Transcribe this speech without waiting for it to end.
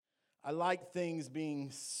I like things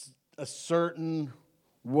being a certain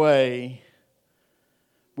way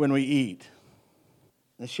when we eat.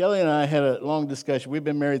 And Shelley and I had a long discussion. We've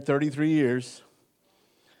been married 33 years,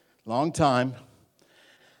 long time.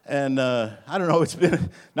 And I don't know, it's been,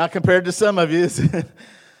 not compared to some of you.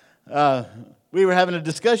 We were having a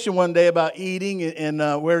discussion one day about eating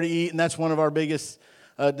and where to eat, and that's one of our biggest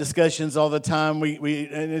discussions all the time.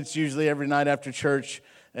 And it's usually every night after church,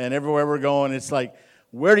 and everywhere we're going, it's like,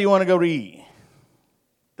 where do you want to go to eat?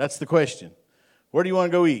 That's the question. Where do you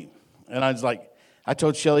want to go eat? And I was like, I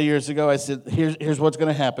told Shelley years ago, I said, here's what's going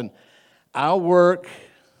to happen. I'll work.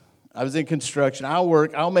 I was in construction. I'll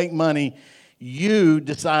work. I'll make money. You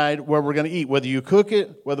decide where we're going to eat. Whether you cook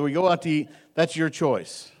it, whether we go out to eat, that's your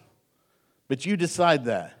choice. But you decide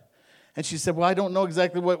that. And she said, well, I don't know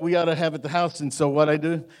exactly what we ought to have at the house. And so what I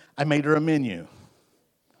do, I made her a menu.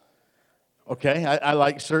 Okay, I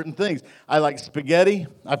like certain things. I like spaghetti.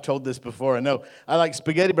 I've told this before, I know. I like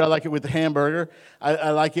spaghetti, but I like it with the hamburger. I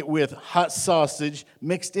like it with hot sausage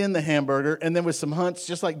mixed in the hamburger, and then with some hunts,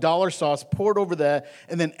 just like dollar sauce, poured over that,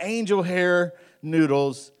 and then angel hair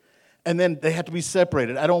noodles, and then they have to be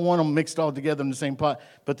separated. I don't want them mixed all together in the same pot.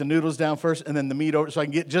 Put the noodles down first, and then the meat over, so I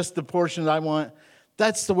can get just the portion that I want.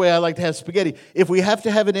 That's the way I like to have spaghetti. If we have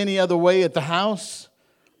to have it any other way at the house,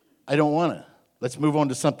 I don't want it. Let's move on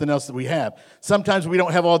to something else that we have. Sometimes we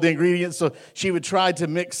don't have all the ingredients, so she would try to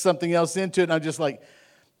mix something else into it, and I'm just like,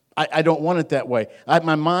 I don't want it that way.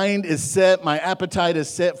 My mind is set, my appetite is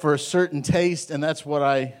set for a certain taste, and that's what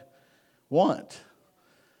I want.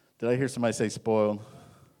 Did I hear somebody say spoiled?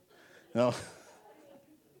 No.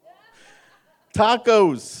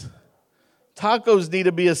 Tacos. Tacos need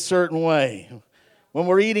to be a certain way. When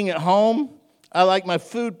we're eating at home, I like my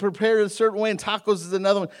food prepared a certain way, and tacos is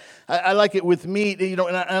another one. I like it with meat, and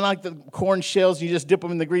I like the corn shells. You just dip them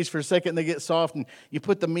in the grease for a second, and they get soft, and you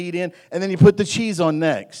put the meat in, and then you put the cheese on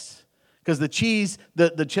next. Because the cheese,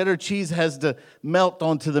 the cheddar cheese has to melt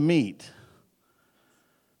onto the meat.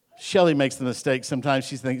 Shelley makes the mistake sometimes.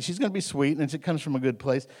 She's thinking she's going to be sweet, and it comes from a good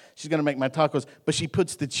place. She's going to make my tacos, but she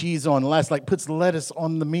puts the cheese on last, like puts lettuce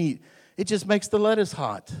on the meat. It just makes the lettuce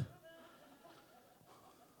hot.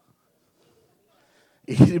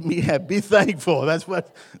 Eat meat, be thankful. That's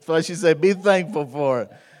what she said. Be thankful for it.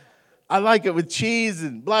 I like it with cheese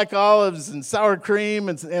and black olives and sour cream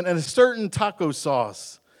and a certain taco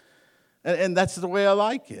sauce. And that's the way I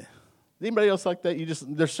like it. Anybody else like that?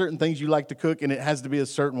 There's certain things you like to cook, and it has to be a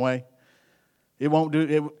certain way. It won't do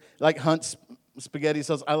it. Like Hunt's spaghetti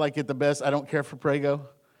sauce, I like it the best. I don't care for Prego.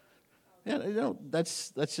 Yeah,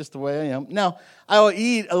 that's just the way I am. Now, I will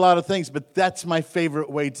eat a lot of things, but that's my favorite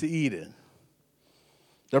way to eat it.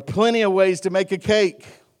 There are plenty of ways to make a cake.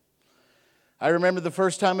 I remember the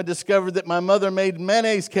first time I discovered that my mother made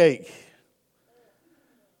mayonnaise cake.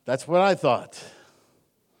 That's what I thought.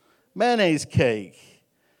 Mayonnaise cake.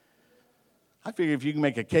 I figure if you can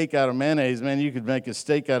make a cake out of mayonnaise, man, you could make a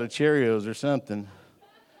steak out of Cheerios or something.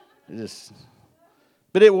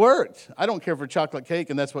 But it worked. I don't care for chocolate cake,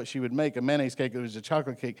 and that's what she would make, a mayonnaise cake. It was a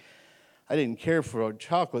chocolate cake. I didn't care for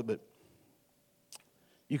chocolate, but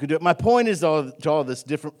you could do it. My point is all this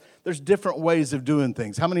different. There's different ways of doing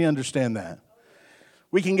things. How many understand that?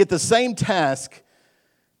 We can get the same task,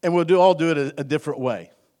 and we'll all do it a different way.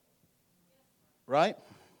 Right?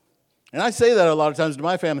 And I say that a lot of times to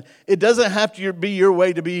my family. It doesn't have to be your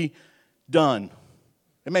way to be done.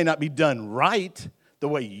 It may not be done right the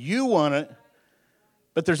way you want it,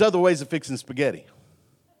 but there's other ways of fixing spaghetti.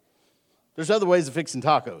 There's other ways of fixing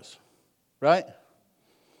tacos. Right?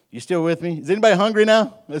 You still with me? Is anybody hungry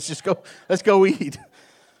now? Let's go eat.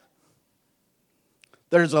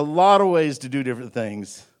 There's a lot of ways to do different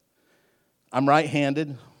things. I'm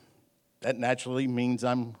right-handed. That naturally means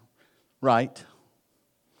I'm right.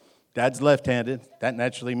 Dad's left-handed. That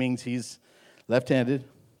naturally means he's left-handed.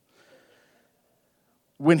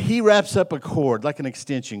 When he wraps up a cord, like an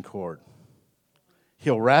extension cord,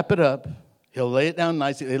 he'll wrap it up. He'll lay it down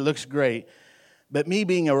nicely. It looks great. But me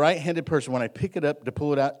being a right-handed person, when I pick it up to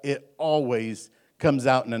pull it out, it always comes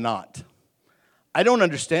out in a knot. I don't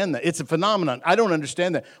understand that. It's a phenomenon. I don't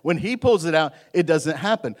understand that. When he pulls it out, it doesn't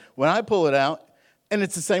happen. When I pull it out, and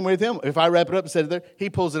it's the same way with him. If I wrap it up and set it there, he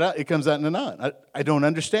pulls it out, it comes out in a knot. I don't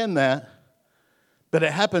understand that. But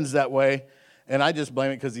it happens that way, and I just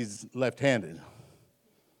blame it because he's left-handed.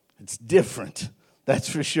 It's different. That's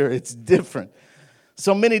for sure. It's different.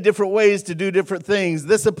 So many different ways to do different things.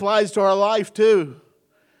 This applies to our life too.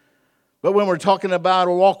 But when we're talking about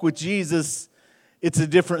a walk with Jesus, it's a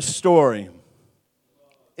different story.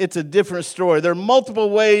 It's a different story. There are multiple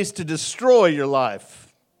ways to destroy your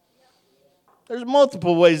life. There's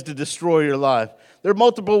multiple ways to destroy your life. There are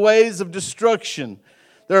multiple ways of destruction.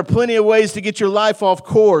 There are plenty of ways to get your life off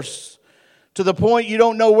course to the point you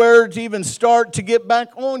don't know where to even start to get back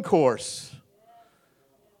on course.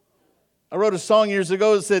 I wrote a song years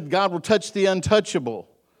ago that said, God will touch the untouchable.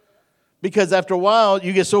 Because after a while,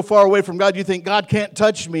 you get so far away from God, you think, God can't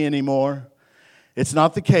touch me anymore. It's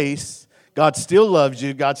not the case. God still loves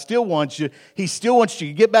you. God still wants you. He still wants you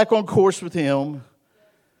to get back on course with Him.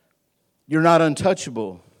 You're not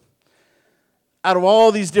untouchable. Out of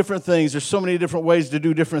all these different things, there's so many different ways to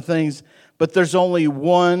do different things, but there's only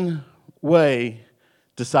one way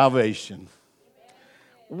to salvation.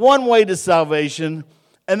 One way to salvation,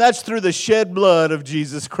 and that's through the shed blood of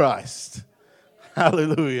Jesus Christ.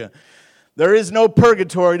 Hallelujah. There is no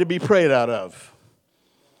purgatory to be prayed out of.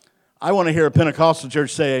 I want to hear a Pentecostal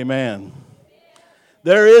church say amen.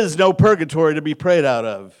 There is no purgatory to be prayed out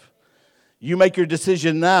of. You make your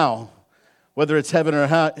decision now, whether it's heaven or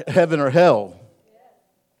hell.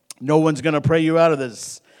 No one's going to pray you out of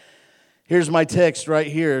this. Here's my text right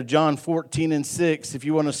here, John 14:6. If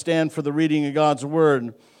you want to stand for the reading of God's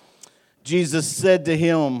word. Jesus said to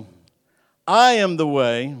him, I am the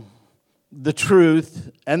way, the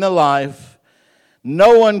truth, and the life.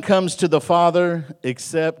 No one comes to the Father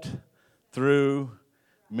except through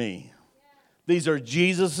me. These are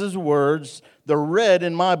Jesus' words. They're read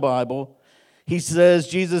in my Bible.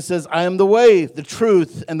 Jesus says, I am the way, the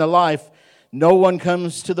truth, and the life. No one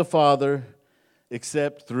comes to the Father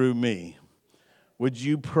except through me. Would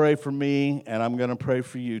you pray for me? And I'm going to pray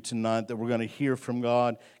for you tonight that we're going to hear from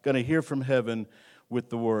God, going to hear from heaven with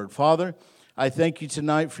the word. Father, I thank you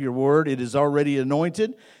tonight for your word. It is already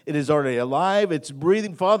anointed. It is already alive. It's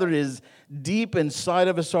breathing. Father, it is deep inside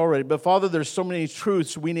of us already. But Father, there's so many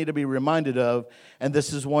truths we need to be reminded of, and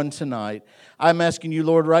this is one tonight. I'm asking you,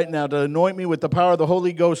 Lord, right now to anoint me with the power of the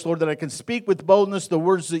Holy Ghost, Lord, that I can speak with boldness the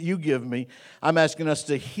words that you give me. I'm asking us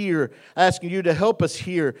to hear, asking you to help us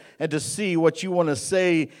hear and to see what you want to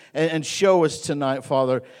say and show us tonight,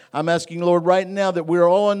 Father. I'm asking, Lord, right now that we're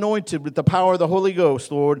all anointed with the power of the Holy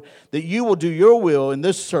Ghost, Lord, that you will do your will in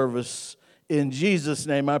this service. In Jesus'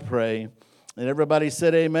 name I pray. And everybody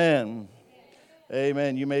said amen.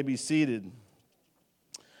 Amen. You may be seated.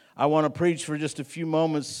 I want to preach for just a few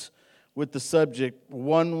moments with the subject,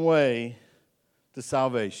 one way to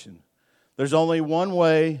salvation. There's only one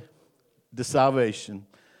way to salvation.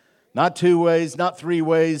 Not two ways, not three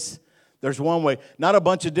ways. There's one way. Not a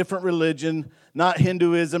bunch of different religion, not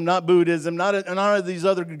Hinduism, not Buddhism, none of these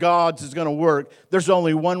other gods is going to work. There's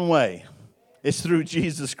only one way. It's through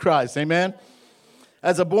Jesus Christ. Amen?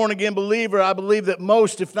 As a born-again believer, I believe that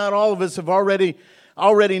most, if not all of us, have already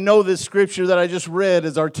know this scripture that I just read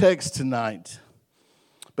as our text tonight.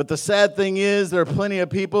 But the sad thing is, there are plenty of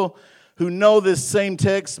people who know this same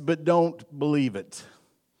text but don't believe it.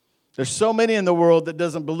 There's so many in the world that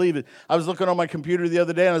doesn't believe it. I was looking on my computer the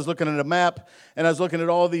other day, and I was looking at a map, and I was looking at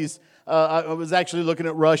all these. I was actually looking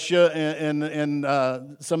at Russia and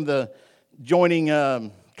some of the joining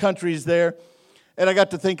countries there. And I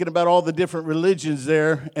got to thinking about all the different religions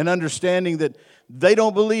there and understanding that they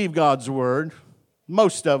don't believe God's word.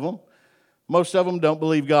 Most of them don't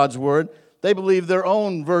believe God's word. They believe their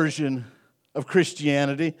own version of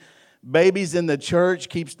Christianity. Babies in the church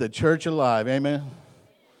keeps the church alive. Amen.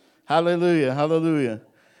 Hallelujah, hallelujah.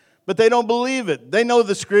 But they don't believe it. They know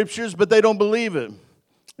the scriptures, but they don't believe it.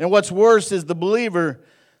 And what's worse is the believer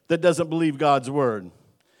that doesn't believe God's word.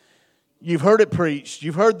 You've heard it preached.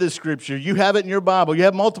 You've heard this scripture. You have it in your Bible. You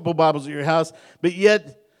have multiple Bibles at your house. But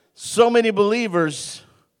yet, so many believers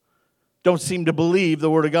don't seem to believe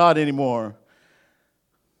the Word of God anymore.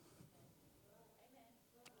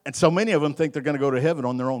 And so many of them think they're going to go to heaven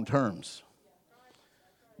on their own terms.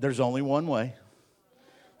 There's only one way.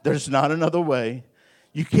 There's not another way.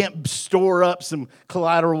 You can't store up some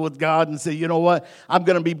collateral with God and say, you know what, I'm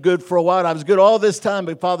going to be good for a while. I was good all this time,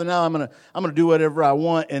 but Father, now I'm going to do whatever I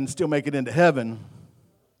want and still make it into heaven.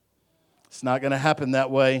 It's not going to happen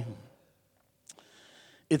that way.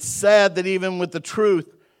 It's sad that even with the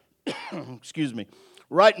truth,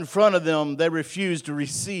 right in front of them, they refuse to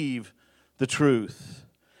receive the truth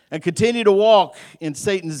and continue to walk in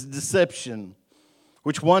Satan's deception,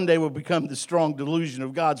 which one day will become the strong delusion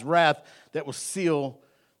of God's wrath that will seal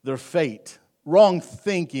their fate. Wrong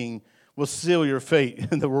thinking will seal your fate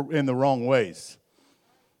in the wrong ways.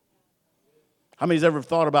 How many's ever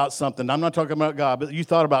thought about something? I'm not talking about God, but you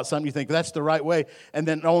thought about something, you think that's the right way, and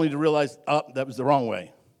then only to realize, oh, that was the wrong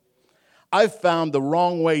way. I've found the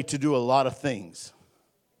wrong way to do a lot of things.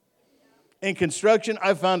 In construction,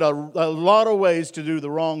 I've found a lot of ways to do the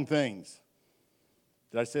wrong things.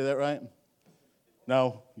 Did I say that right?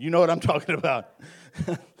 No, you know what I'm talking about.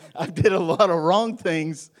 I did a lot of wrong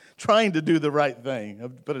things trying to do the right thing. I'll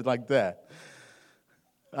put it like that.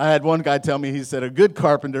 I had one guy tell me, he said, a good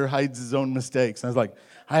carpenter hides his own mistakes. And I was like,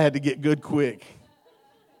 I had to get good quick.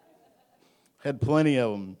 Had plenty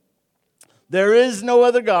of them. There is no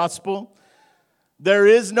other gospel. There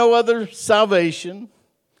is no other salvation.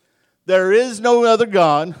 There is no other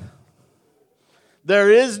God. There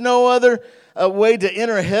is no other way to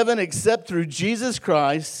enter heaven except through Jesus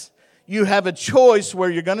Christ. You have a choice where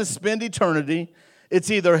you're going to spend eternity.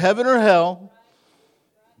 It's either heaven or hell.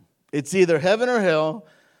 It's either heaven or hell.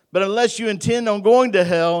 But unless you intend on going to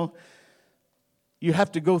hell, you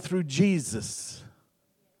have to go through Jesus.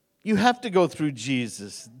 You have to go through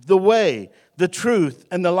Jesus, the way, the truth,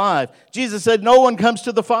 and the life. Jesus said, no one comes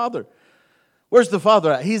to the Father. Where's the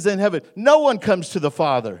Father at? He's in heaven. No one comes to the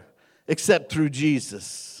Father except through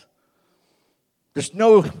Jesus. There's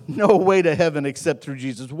no way to heaven except through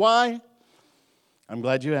Jesus. Why? I'm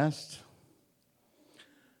glad you asked.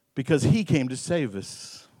 Because He came to save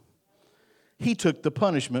us. He took the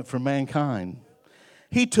punishment for mankind.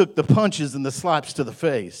 He took the punches and the slaps to the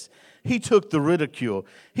face. He took the ridicule.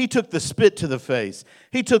 He took the spit to the face.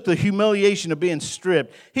 He took the humiliation of being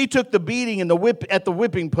stripped. He took the beating and the whip at the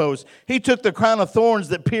whipping post. He took the crown of thorns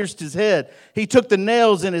that pierced His head. He took the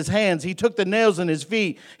nails in His hands. He took the nails in His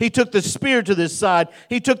feet. He took the spear to this side.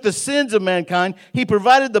 He took the sins of mankind. He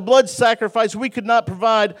provided the blood sacrifice we could not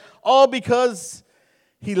provide, all because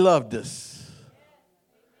He loved us.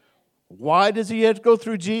 Why does He have to go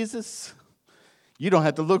through Jesus? You don't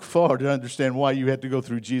have to look far to understand why you have to go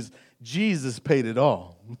through Jesus. Jesus paid it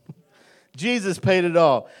all. Jesus paid it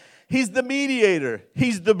all. He's the mediator.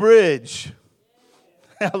 He's the bridge.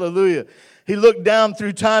 Hallelujah. He looked down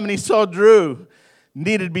through time and He saw Drew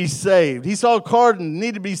needed to be saved. He saw Carden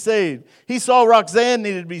needed to be saved. He saw Roxanne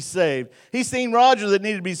needed to be saved. He's seen Roger that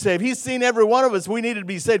needed to be saved. He's seen every one of us. We needed to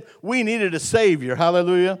be saved. We needed a Savior.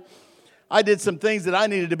 Hallelujah. I did some things that I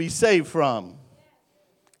needed to be saved from.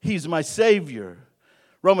 He's my Savior.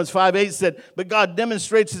 Romans 5:8 said, but God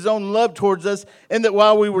demonstrates His own love towards us in that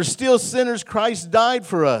while we were still sinners, Christ died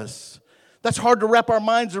for us. That's hard to wrap our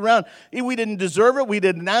minds around. We didn't deserve it. We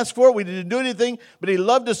didn't ask for it. We didn't do anything. But He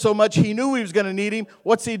loved us so much, He knew we was going to need Him.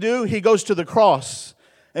 What's He do? He goes to the cross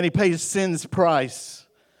and He pays sin's price.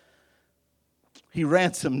 He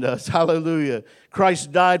ransomed us. Hallelujah.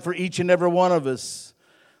 Christ died for each and every one of us.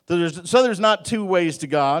 So there's not two ways to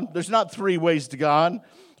God. There's not three ways to God.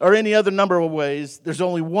 Or any other number of ways. There's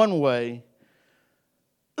only one way.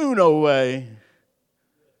 Uno way.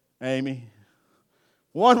 Amy.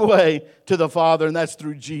 One way to the Father, and that's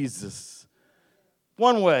through Jesus.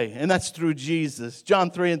 One way, and that's through Jesus. John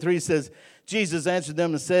 3:3 says, Jesus answered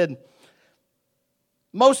them and said,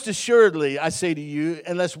 most assuredly, I say to you,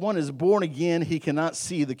 unless one is born again, he cannot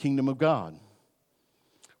see the kingdom of God.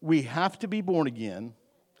 We have to be born again.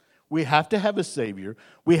 We have to have a Savior.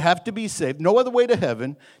 We have to be saved. No other way to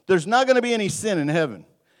heaven. There's not going to be any sin in heaven.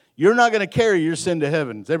 You're not going to carry your sin to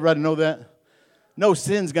heaven. Does everybody know that? No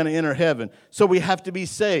sin's going to enter heaven. So we have to be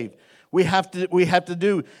saved. We have to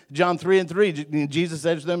do John 3:3. Jesus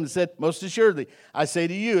answered them and said, most assuredly, I say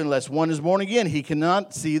to you, unless one is born again, he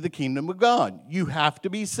cannot see the kingdom of God. You have to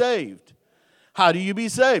be saved. How do you be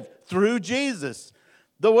saved? Through Jesus,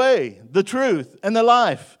 the way, the truth, and the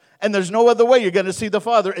life. And there's no other way you're going to see the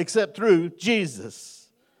Father except through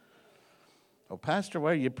Jesus. Oh, Pastor,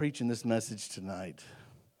 why are you preaching this message tonight?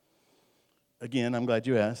 Again, I'm glad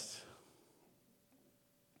you asked.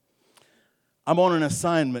 I'm on an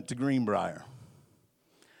assignment to Greenbrier.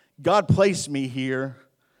 God placed me here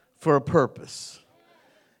for a purpose.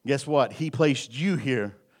 Guess what? He placed you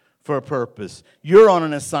here for a purpose. You're on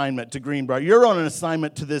an assignment to Greenbrier. You're on an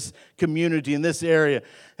assignment to this community in this area.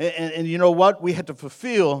 And you know what? We have to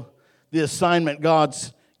fulfill the assignment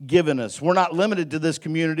God's given us. We're not limited to this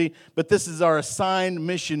community, but this is our assigned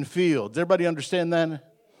mission field. Does everybody understand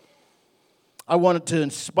that? I want to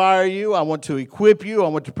inspire you. I want to equip you. I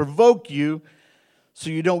want to provoke you so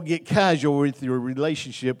you don't get casual with your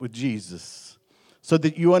relationship with Jesus. So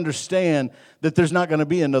that you understand that there's not going to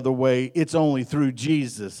be another way. It's only through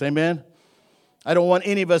Jesus. Amen? I don't want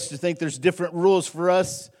any of us to think there's different rules for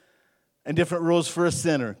us and different rules for a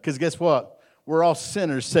sinner. Because guess what? We're all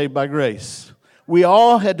sinners saved by grace. We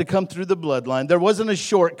all had to come through the bloodline. There wasn't a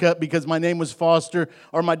shortcut because my name was Foster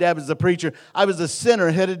or my dad was a preacher. I was a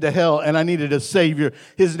sinner headed to hell and I needed a Savior.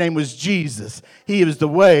 His name was Jesus. He is the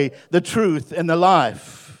way, the truth, and the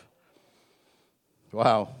life.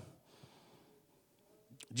 Wow.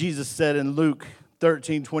 Jesus said in Luke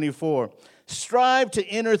 13:24, strive to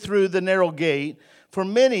enter through the narrow gate, For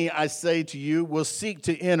many, I say to you, will seek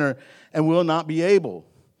to enter and will not be able.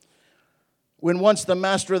 When once the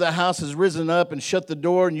master of the house has risen up and shut the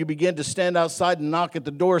door, and you begin to stand outside and knock at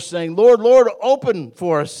the door, saying, Lord, Lord, open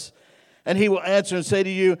for us. And he will answer and say to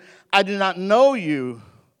you, I do not know you,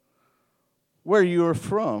 where you are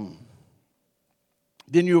from.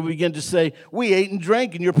 Then you will begin to say, we ate and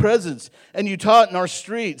drank in your presence, and you taught in our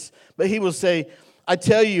streets. But he will say, I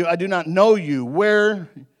tell you, I do not know you, where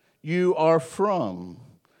you are from.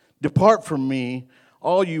 Depart from me,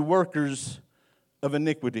 all you workers of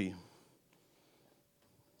iniquity.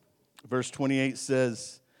 Verse 28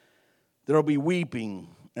 says, there will be weeping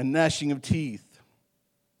and gnashing of teeth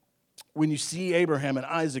when you see Abraham and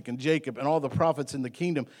Isaac and Jacob and all the prophets in the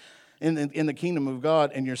kingdom, in the kingdom of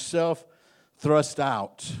God, and yourself thrust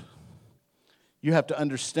out. You have to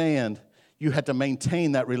understand, you have to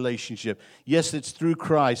maintain that relationship. Yes, it's through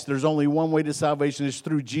Christ. There's only one way to salvation, it's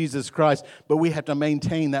through Jesus Christ, but we have to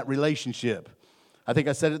maintain that relationship. I think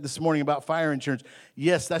I said it this morning about fire insurance.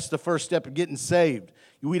 Yes, that's the first step of getting saved.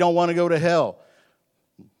 We don't want to go to hell.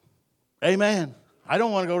 Amen. I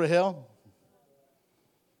don't want to go to hell.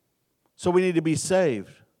 So we need to be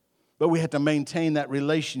saved. But we have to maintain that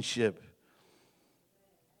relationship.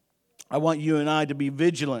 I want you and I to be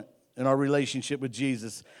vigilant in our relationship with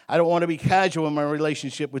Jesus. I don't want to be casual in my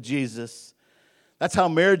relationship with Jesus. That's how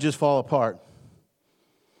marriages fall apart.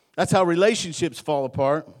 That's how relationships fall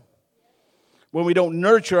apart. When we don't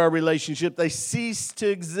nurture our relationship, they cease to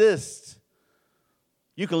exist.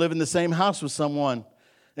 You can live in the same house with someone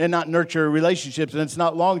and not nurture relationships, and it's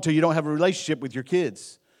not long until you don't have a relationship with your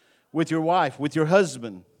kids, with your wife, with your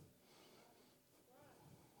husband.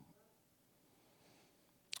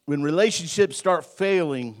 When relationships start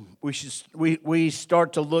failing, we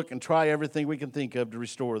start to look and try everything we can think of to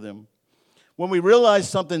restore them. When we realize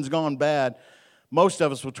something's gone bad, most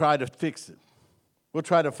of us will try to fix it. We'll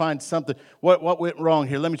try to find something. What went wrong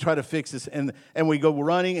here? Let me try to fix this. And we go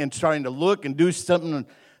running and trying to look and do something,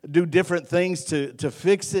 do different things to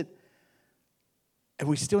fix it. And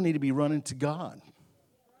we still need to be running to God.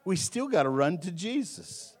 We still got to run to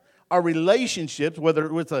Jesus. Our relationships, whether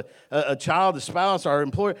with a child, a spouse, our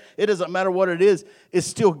employer, it doesn't matter what it is, it's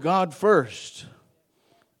still God first.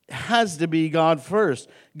 It has to be God first.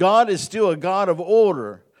 God is still a God of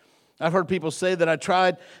order. I've heard people say that I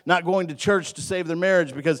tried not going to church to save their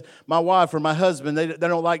marriage because my wife or my husband, they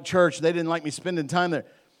don't like church. They didn't like me spending time there.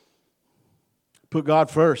 Put God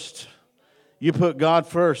first. You put God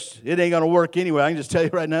first. It ain't going to work anyway. I can just tell you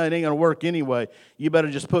right now, it ain't going to work anyway. You better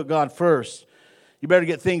just put God first. You better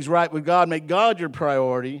get things right with God. Make God your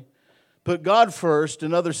priority. Put God first,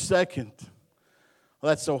 another second. Well,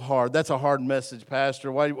 that's so hard. That's a hard message,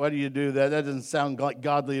 Pastor. Why do you do that? That doesn't sound like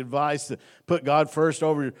godly advice to put God first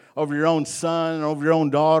over your own son, over your own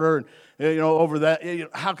daughter, and, over that.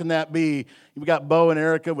 How can that be? You've got Bo and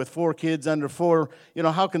Erica with 4 kids under 4.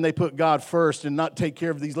 How can they put God first and not take care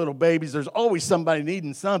of these little babies? There's always somebody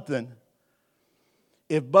needing something.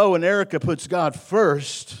 If Bo and Erica puts God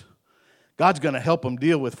first, God's going to help them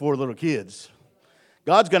deal with 4 little kids.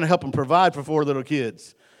 God's going to help them provide for 4 little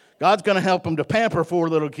kids. God's going to help them to pamper 4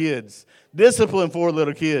 little kids, discipline 4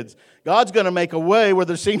 little kids. God's going to make a way where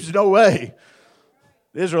there seems no way.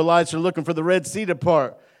 The Israelites are looking for the Red Sea to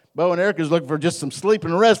part. Bo and Erica's looking for just some sleep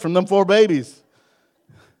and rest from them 4 babies.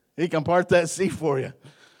 He can part that sea for you.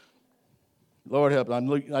 Lord help,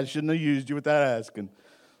 I shouldn't have used you without asking.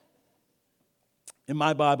 In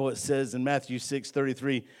my Bible it says in Matthew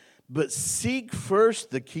 6:33, but seek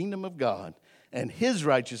first the kingdom of God and his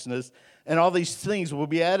righteousness, and all these things will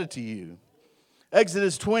be added to you.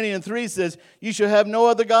 Exodus 20:3 says, you shall have no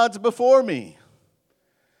other gods before me.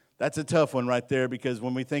 That's a tough one right there, because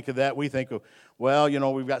when we think of that, we think of, well,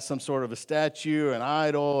 we've got some sort of a statue, an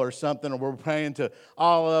idol or something, or we're praying to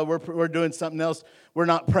Allah, we're doing something else. We're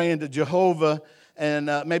not praying to Jehovah, and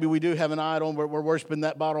maybe we do have an idol, and we're worshiping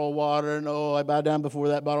that bottle of water, and I bow down before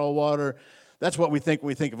that bottle of water. That's what we think when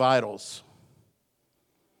we think of idols.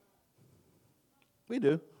 We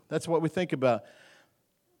do. That's what we think about.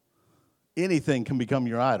 Anything can become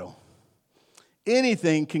your idol.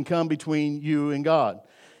 Anything can come between you and God.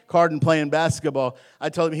 Carden playing basketball, I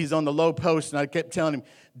told him he's on the low post, and I kept telling him,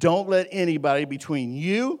 don't let anybody between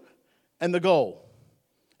you and the goal.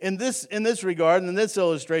 In this regard, and in this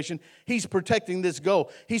illustration, he's protecting this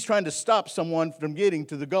goal. He's trying to stop someone from getting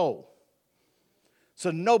to the goal.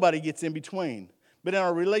 So nobody gets in between. But in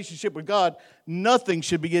our relationship with God, nothing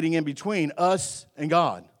should be getting in between us and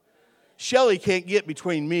God. Shelly can't get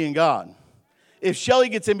between me and God. If Shelly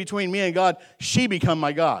gets in between me and God, she become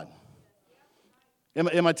my God.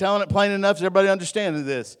 Am I telling it plain enough? Does everybody understand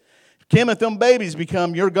this? Kim, if them babies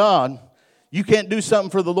become your God, You can't do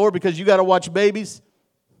something for the Lord because you got to watch babies.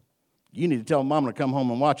 You need to tell Mama to come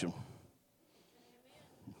home and watch them.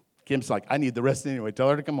 Kim's like, I need the rest anyway. Tell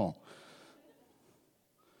her to come on.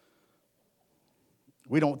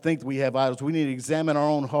 We don't think we have idols. We need to examine our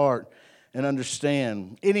own heart and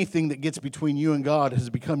understand anything that gets between you and God has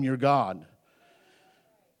become your God.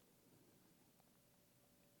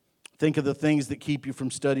 Think of the things that keep you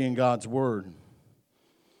from studying God's Word.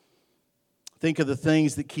 Think of the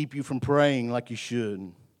things that keep you from praying like you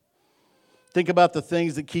should. Think about the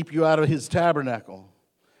things that keep you out of His tabernacle.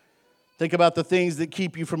 Think about the things that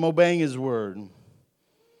keep you from obeying His Word.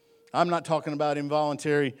 I'm not talking about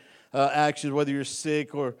involuntary actions, whether you're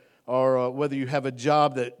sick or whether you have a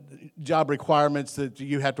job requirements that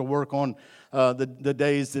you have to work on the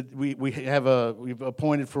days that we've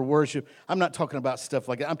appointed for worship. I'm not talking about stuff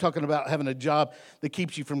like that. I'm talking about having a job that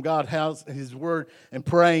keeps you from God's house and His Word and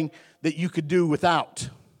praying that you could do without,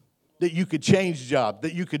 that you could change job,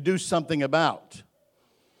 that you could do something about.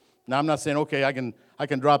 Now, I'm not saying, okay, I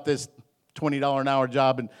can drop this $20 an hour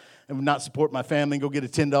job and not support my family and go get a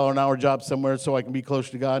 $10 an hour job somewhere so I can be close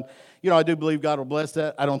to God. You know, I do believe God will bless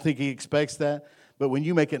that. I don't think He expects that. But when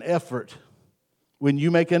you make an effort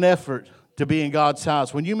to be in God's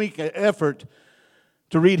house, when you make an effort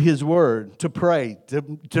to read His Word, to pray,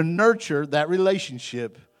 to nurture that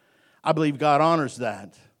relationship, I believe God honors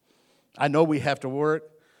that. I know we have to work,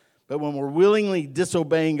 but when we're willingly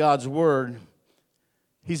disobeying God's Word,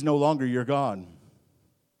 He's no longer your God.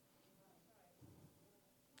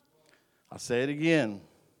 I'll say it again.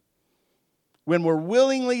 When we're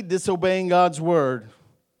willingly disobeying God's Word,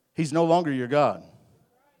 He's no longer your God.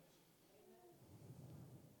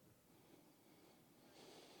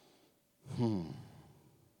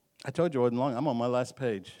 I told you I wasn't long. I'm on my last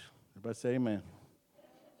page. Everybody say amen.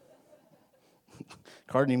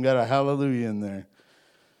 Carden even got a hallelujah in there.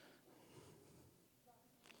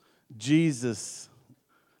 Jesus,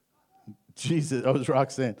 that was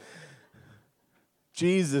Roxanne.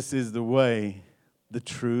 Jesus is the way, the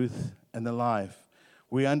truth, and the life.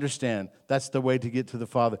 We understand that's the way to get to the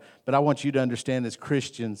Father. But I want you to understand as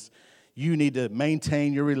Christians, you need to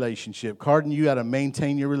maintain your relationship. Carden, you got to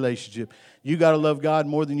maintain your relationship. You got to love God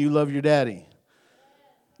more than you love your daddy.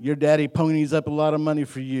 Your daddy ponies up a lot of money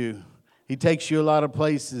for you. He takes you a lot of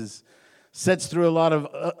places, sits through a lot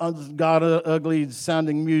of God ugly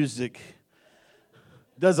sounding music,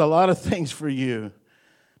 does a lot of things for you,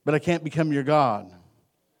 but I can't become your God.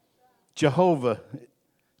 Jehovah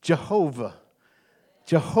is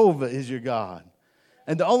your God.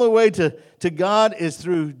 And the only way to God is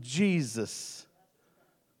through Jesus.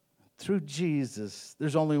 Through Jesus.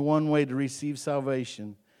 There's only one way to receive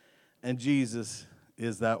salvation, and Jesus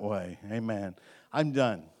is that way. Amen. I'm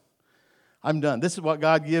done. This is what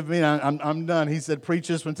God gave me. I'm done. He said, preach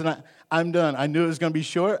this one tonight. I'm done. I knew it was going to be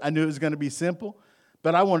short. I knew it was going to be simple.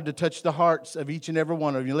 But I wanted to touch the hearts of each and every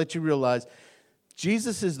one of you, let you realize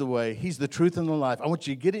Jesus is the way. He's the truth and the life. I want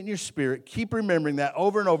you to get it in your spirit. Keep remembering that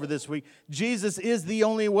over and over this week. Jesus is the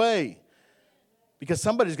only way. Because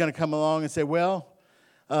somebody's going to come along and say, well,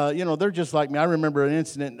 they're just like me. I remember an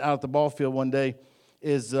incident out at the ball field one day,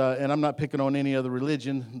 and I'm not picking on any other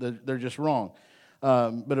religion. They're just wrong.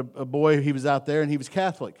 But a boy, he was out there, and he was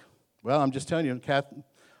Catholic. Well, I'm just telling you,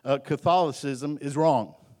 Catholicism is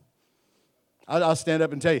wrong. I'll stand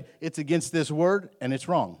up and tell you, it's against this word, and it's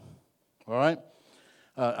wrong. All right?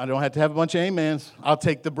 I don't have to have a bunch of amens. I'll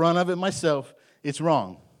take the brunt of it myself. It's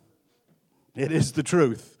wrong. It is the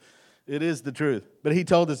truth. It is the truth. But he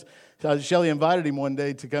told us, Shelley invited him one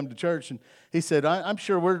day to come to church, and he said, I'm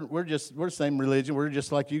sure we're the same religion. We're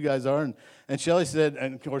just like you guys are. And Shelley said,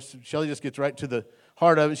 and of course, Shelley just gets right to the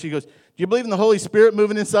heart of it. She goes, do you believe in the Holy Spirit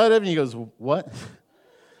moving inside of you? And he goes, what?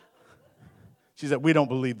 She said, we don't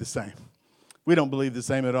believe the same. We don't believe the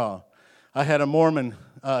same at all. I had a Mormon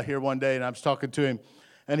here one day, and I was talking to him,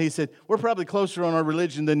 and he said, we're probably closer on our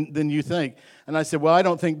religion than you think. And I said, well, I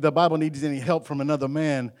don't think the Bible needs any help from another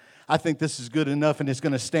man. I think this is good enough, and it's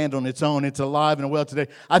going to stand on its own. It's alive and well today.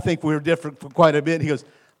 I think we're different for quite a bit. He goes,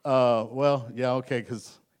 well, yeah, okay,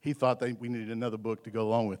 because he thought that we needed another book to go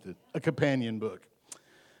along with it, a companion book.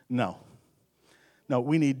 No,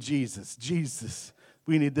 we need Jesus. Jesus.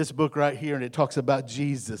 We need this book right here, and it talks about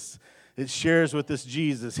Jesus. It shares with us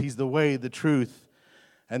Jesus. He's the way, the truth,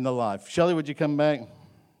 and the life. Shelley, would you come back?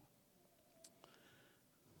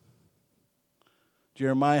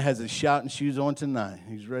 Jeremiah has his shouting shoes on tonight.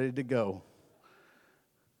 He's ready to go.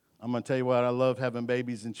 I'm going to tell you what, I love having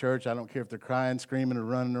babies in church. I don't care if they're crying, screaming, or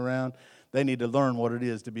running around. They need to learn what it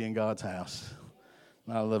is to be in God's house.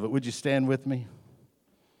 I love it. Would you stand with me?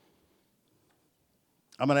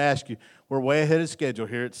 I'm going to ask you, we're way ahead of schedule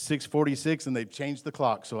here. It's 6:46 and they've changed the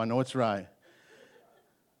clock, so I know it's right.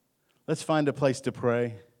 Let's find a place to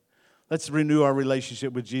pray. Let's renew our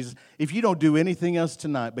relationship with Jesus. If you don't do anything else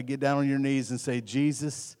tonight but get down on your knees and say,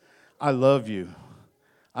 Jesus, I love you.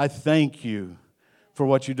 I thank you for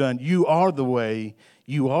what you've done. You are the way,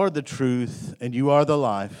 you are the truth, and you are the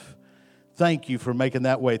life. Thank you for making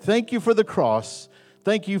that way. Thank you for the cross.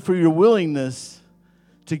 Thank you for your willingness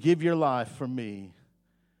to give your life for me.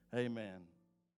 Amen.